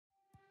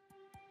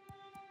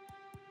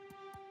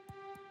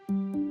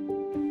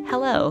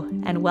Hello,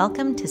 and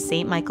welcome to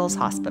St. Michael's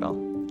Hospital.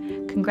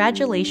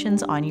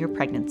 Congratulations on your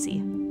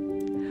pregnancy.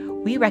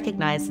 We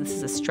recognize this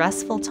is a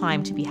stressful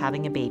time to be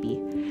having a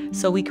baby,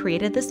 so we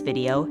created this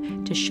video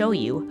to show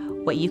you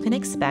what you can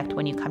expect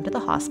when you come to the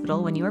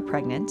hospital when you are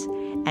pregnant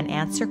and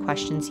answer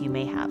questions you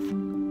may have.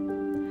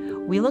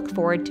 We look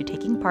forward to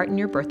taking part in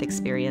your birth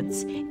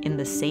experience in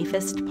the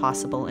safest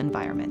possible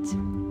environment.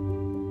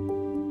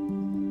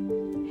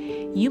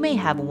 You may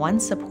have one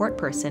support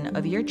person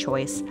of your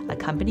choice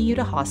accompany you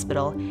to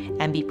hospital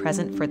and be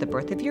present for the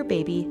birth of your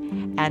baby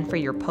and for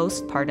your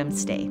postpartum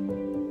stay.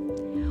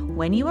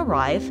 When you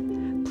arrive,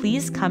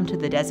 please come to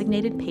the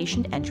designated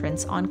patient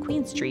entrance on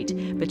Queen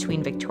Street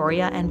between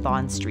Victoria and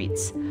Bond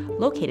Streets,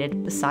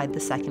 located beside the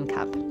second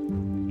cup.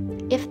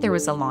 If there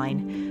is a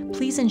line,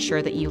 please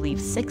ensure that you leave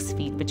 6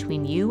 feet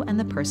between you and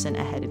the person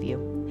ahead of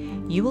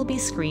you. You will be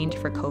screened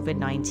for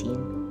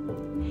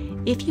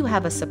COVID-19. If you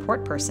have a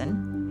support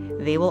person,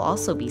 they will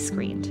also be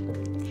screened.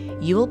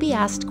 You will be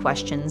asked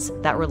questions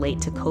that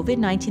relate to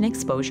COVID-19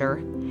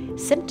 exposure,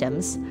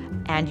 symptoms,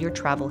 and your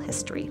travel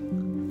history.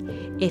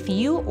 If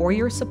you or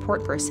your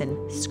support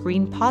person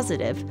screen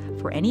positive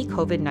for any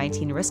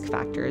COVID-19 risk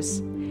factors,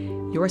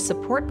 your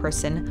support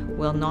person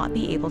will not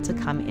be able to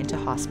come into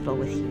hospital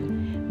with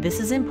you.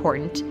 This is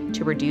important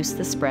to reduce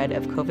the spread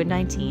of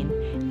COVID-19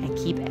 and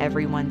keep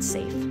everyone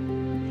safe.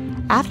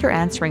 After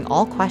answering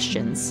all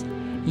questions,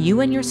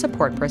 you and your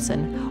support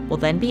person will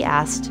then be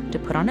asked to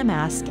put on a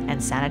mask and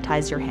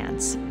sanitize your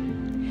hands.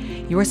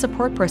 Your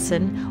support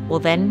person will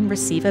then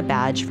receive a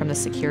badge from the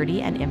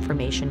security and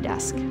information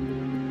desk.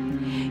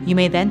 You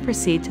may then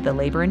proceed to the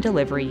labor and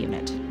delivery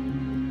unit.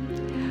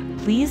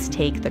 Please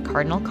take the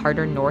Cardinal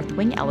Carter North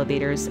Wing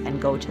elevators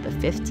and go to the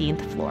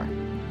 15th floor.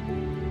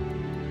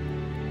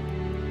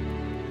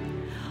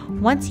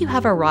 Once you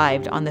have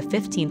arrived on the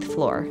 15th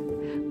floor,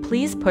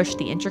 please push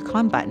the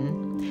intercom button,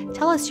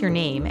 tell us your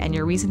name and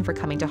your reason for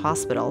coming to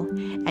hospital,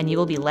 and you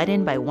will be let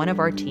in by one of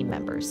our team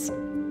members.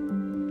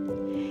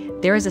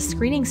 There is a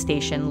screening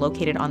station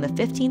located on the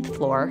 15th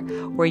floor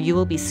where you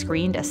will be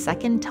screened a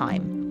second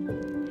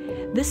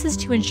time. This is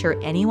to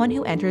ensure anyone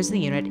who enters the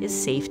unit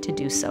is safe to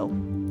do so.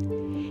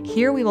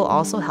 Here we will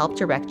also help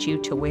direct you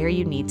to where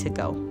you need to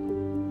go.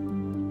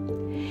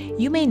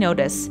 You may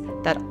notice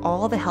that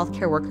all the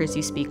healthcare workers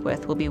you speak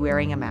with will be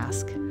wearing a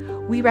mask.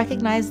 We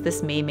recognize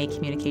this may make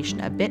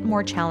communication a bit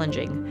more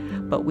challenging,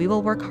 but we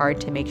will work hard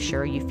to make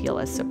sure you feel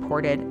as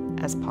supported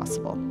as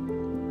possible.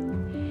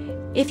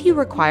 If you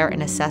require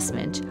an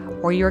assessment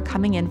or you are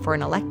coming in for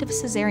an elective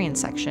cesarean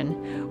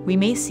section, we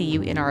may see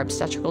you in our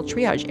obstetrical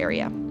triage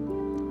area.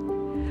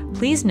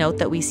 Please note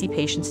that we see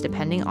patients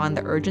depending on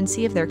the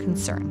urgency of their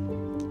concern.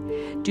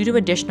 Due to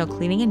additional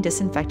cleaning and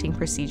disinfecting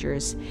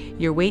procedures,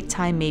 your wait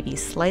time may be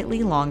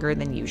slightly longer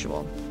than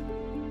usual.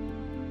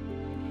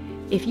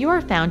 If you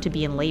are found to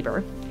be in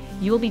labor,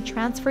 you will be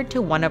transferred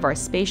to one of our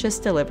spacious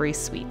delivery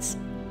suites.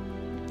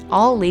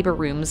 All labor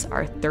rooms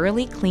are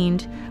thoroughly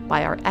cleaned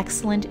by our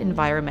excellent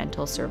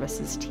environmental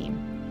services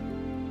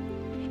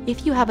team.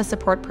 If you have a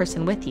support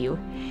person with you,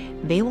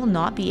 they will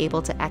not be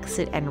able to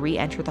exit and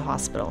re-enter the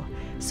hospital,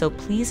 so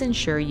please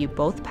ensure you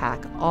both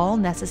pack all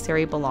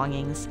necessary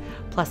belongings,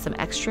 plus some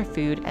extra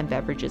food and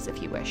beverages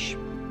if you wish.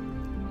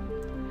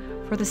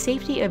 For the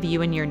safety of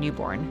you and your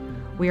newborn,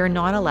 we are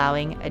not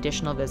allowing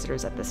additional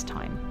visitors at this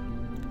time.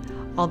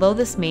 Although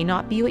this may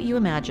not be what you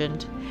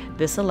imagined,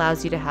 this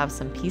allows you to have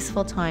some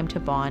peaceful time to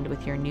bond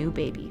with your new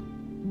baby.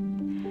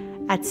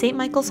 At St.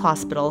 Michael's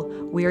Hospital,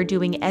 we are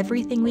doing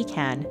everything we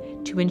can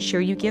to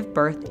ensure you give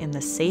birth in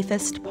the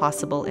safest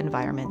possible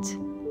environment.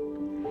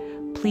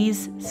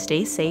 Please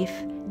stay safe,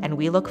 and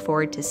we look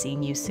forward to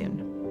seeing you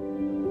soon.